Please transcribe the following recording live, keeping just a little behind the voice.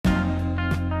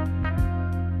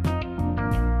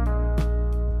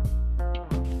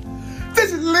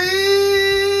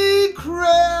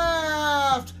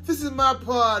to my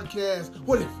podcast.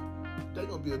 What if? That's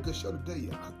going to be a good show today,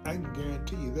 y'all. I can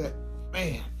guarantee you that.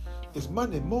 Man, it's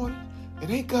Monday morning, and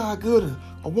ain't God good,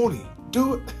 or won't he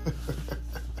do it?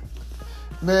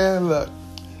 Man, look.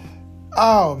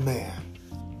 Oh, man.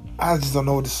 I just don't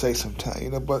know what to say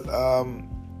sometimes, but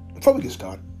before we get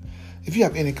started, if you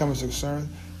have any comments or concerns,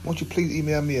 won't you please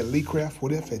email me at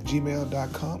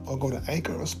leecraftwhatif@gmail.com or go to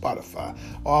Anchor or Spotify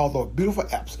or all those beautiful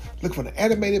apps. Look for the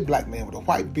animated black man with a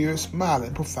white beard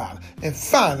smiling profiling and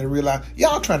finally realize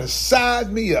y'all trying to size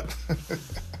me up.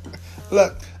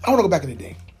 Look, I want to go back in the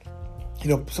day. I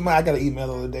got an email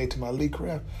the other day to my Lee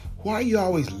Craft. Why are you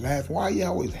always laughing? Why are you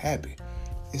always happy?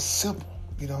 It's simple,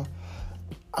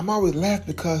 I'm always laughing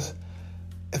because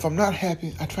if I'm not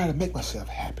happy, I try to make myself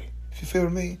happy. You feel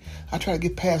what I mean? I try to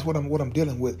get past what I'm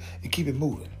dealing with and keep it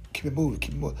moving.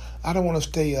 I don't want to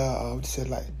stay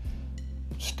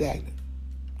stagnant.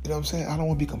 You know what I'm saying? I don't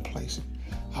want to be complacent.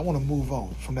 I want to move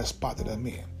on from that spot that I'm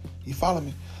in. You follow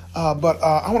me? But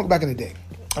I want to go back in the day.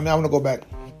 I want to go back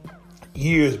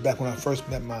years back when I first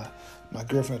met my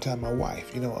girlfriend at the time, my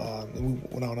wife. And we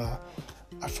went on our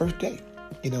first date.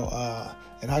 And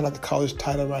I like to call this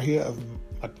title right here of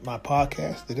my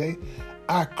podcast today.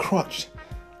 I crunched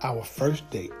our first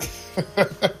date.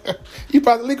 You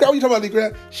probably, Lee Craft, what you talking about, Lee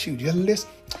Craft? Shoot, just listen.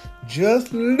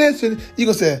 You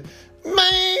gonna say,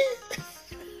 man,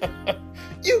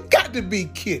 you got to be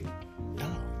kidding. No,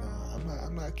 I'm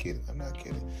not kidding.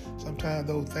 Sometimes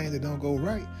those things that don't go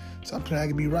right, sometimes it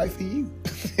can be right for you,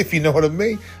 if you know what I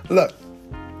mean. Look,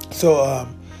 so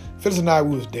Phyllis and I,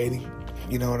 we was dating,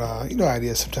 and how it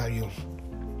is. Sometimes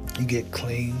you get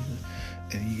clean,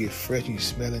 and you get fresh, and you're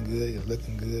smelling good, you're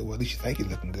looking good. Well, at least you think you're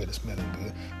looking good and smelling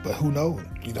good. But who knows?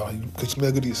 You could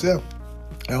smell good to yourself.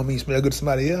 I don't mean smell good to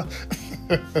somebody else.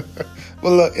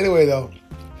 Well, look, anyway, though,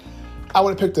 I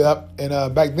went and picked her up. And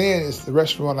back then, it's the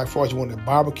restaurant, like far as you wanted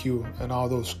barbecue and all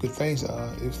those good things.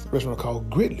 It's the restaurant called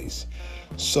Gridley's.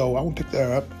 So I went and picked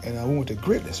her up, and we went to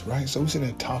Gridley's, right? So we sitting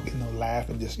there talking,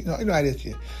 laughing, just, how it is,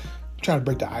 you're trying to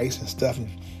break the ice and stuff, and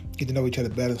get to know each other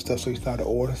better and stuff, so we started to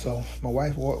order. So my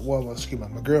wife,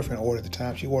 my girlfriend ordered at the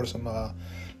time. She ordered some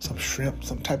shrimp,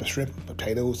 some type of shrimp,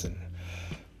 potatoes, and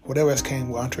whatever else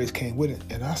entrees came with it.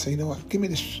 And I said, give me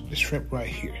this shrimp right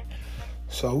here.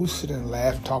 So we sit and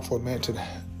laugh and talk for a minute till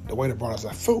the waiter brought us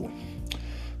our food.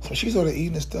 So she started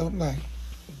eating and stuff. I'm like,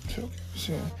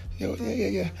 okay,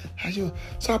 yeah. How's you?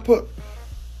 So I put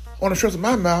on the shrimps in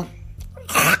my mouth.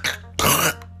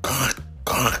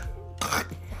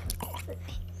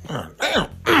 Damn.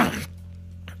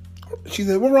 She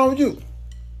said, what's wrong with you?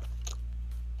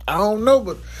 I don't know,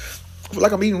 but I feel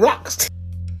like I'm eating rocks.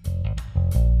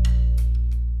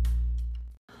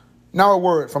 Now a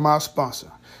word from our sponsor.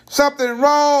 Something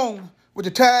wrong with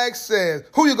the tag says,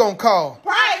 who you gonna call?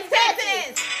 Price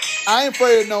Taxes! I ain't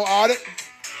afraid of no audit.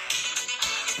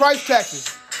 Price Taxes,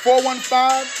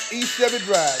 415 East Chevy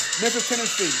Drive, Memphis,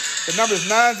 Tennessee. The number is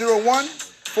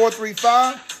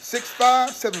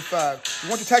 901-435-6575. You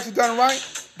want your taxes done right?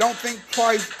 Don't think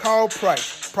twice, call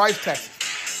Price. Price Taxes.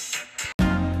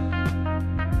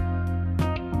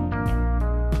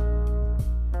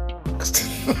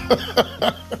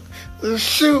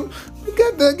 Shoot,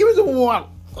 give me some water.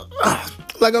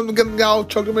 Like I'm getting all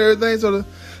choked up and everything. So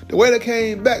the waiter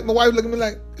came back, my wife looked at me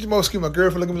like, my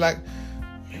girlfriend looked at me like,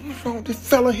 man, what's wrong with this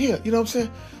fella here? You know what I'm saying?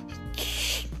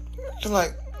 She's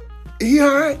like, he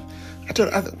all right? I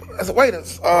said, waiter,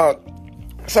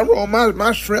 something wrong with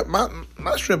my shrimp. My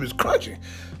shrimp is crunchy.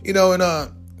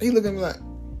 And he looked at me like,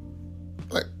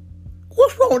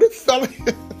 what's wrong with this fella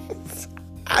here?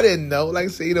 I didn't know. Like I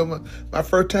said, my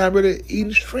first time really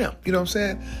eating shrimp. You know what I'm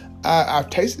saying? I've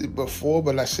tasted it before,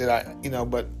 but like I said,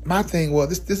 but my thing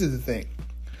was, this is the thing.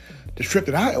 The shrimp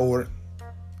that I ordered,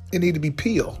 it needed to be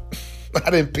peeled. I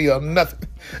didn't peel nothing.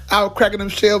 I was cracking them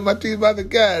shells with my teeth. I said,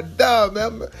 God, dog,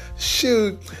 man.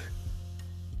 Shoot.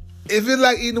 If it's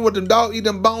like eating with them dog, eating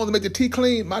them bones to make the teeth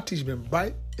clean, my teeth been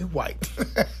bright and white.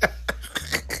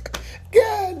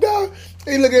 God, dog.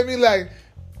 He look at me like,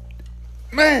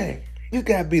 man, you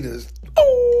gotta be the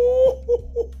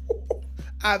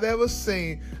I've ever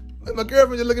seen. My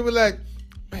girlfriend just look at me like,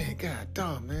 man, God,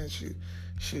 dog, man, she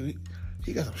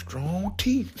got some strong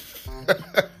teeth.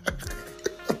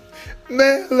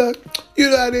 Man, look,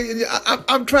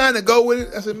 I'm trying to go with it.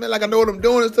 I said, man, like I know what I'm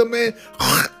doing and stuff, man.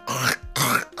 I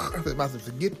said,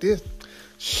 forget this.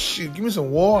 Shoot, give me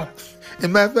some water.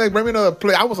 And matter of fact, bring me another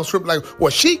plate. I want some shrimp like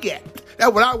what she got.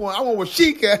 That's what I want. I want what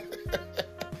she got.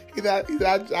 He said,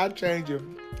 I'll change your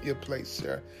plate,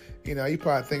 sir. He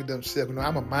probably think to himself,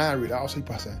 I'm a mind reader. Also, he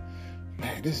probably said,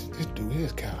 man, this dude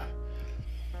is kind of,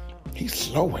 he's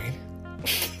slow, ain't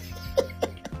he?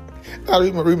 I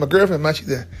read my girlfriend, she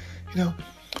said,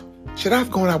 should I have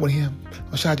gone out with him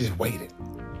or should I just waited?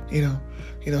 He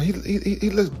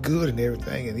looks good and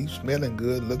everything, and he's smelling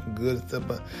good, looking good and stuff.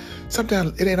 But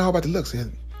sometimes it ain't all about the looks.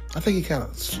 I think he kind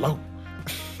of slow.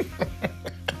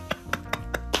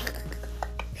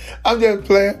 I'm just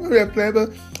playing.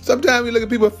 But sometimes you look at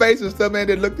people's faces and stuff, man.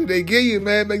 That look that they give you,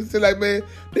 man, makes it seem like, man,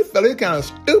 this fella is kind of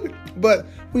stupid. But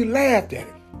we laughed at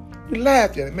it.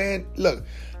 Man. Look,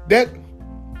 that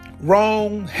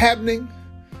wrong happening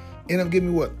ended up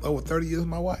giving me over 30 years with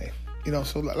my wife.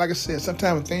 So like I said,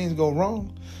 sometimes when things go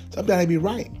wrong, sometimes they be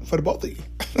right for the both of you.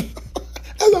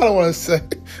 That's all I want to say.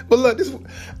 But look,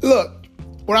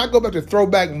 when I go back to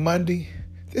Throwback Monday,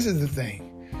 this is the thing.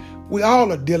 We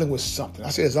all are dealing with something. I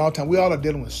say this all the time. We all are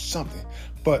dealing with something.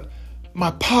 But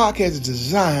my podcast is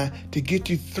designed to get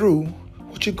you through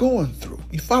what you're going through.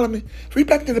 You follow me? Read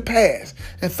back to the past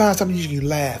and find something you can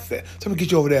laugh at. Something to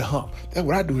get you over that hump. That's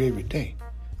what I do every day.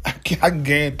 I can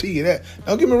guarantee you that.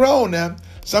 Don't get me wrong now.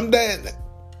 Some days,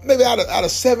 maybe out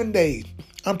of 7 days,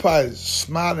 I'm probably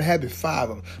smiling and happy 5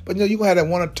 of them. But you're going to have that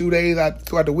 1 or 2 days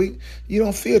throughout the week, you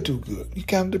don't feel too good. You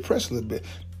kind of depressed a little bit.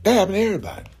 That happens to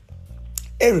everybody.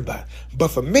 Everybody. But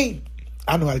for me,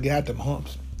 I know how to get out them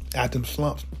humps, out them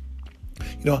slumps.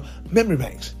 Memory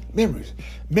banks. Memories,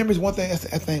 one thing.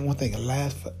 That thing, one thing that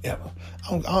lasts forever.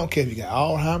 I don't care if you got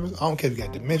Alzheimer's. I don't care if you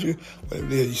got dementia. Whatever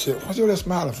it is, you said, what's all that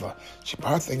smiling for? She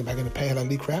probably thinking back in the past like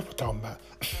Lee Craft was talking about.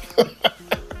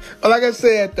 But like I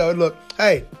said, though, look,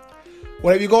 hey,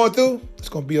 whatever you're going through, it's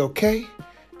going to be okay,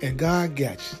 and God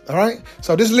got you. All right?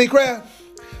 So this is Lee Craft.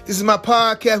 This is my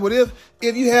podcast. What if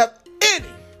you have any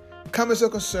comments or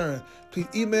concerns, please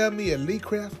email me at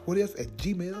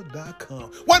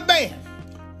leecraftwhatif@gmail.com. One band,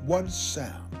 one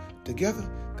sound. Together,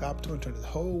 God will turn this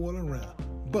whole world around.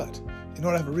 But in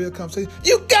order to have a real conversation,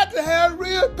 you got to have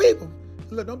real people.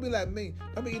 Look, don't be like me.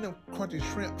 Don't be eating them crunchy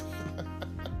shrimp.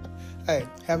 Hey,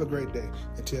 have a great day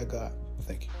and tell God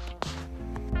thank you.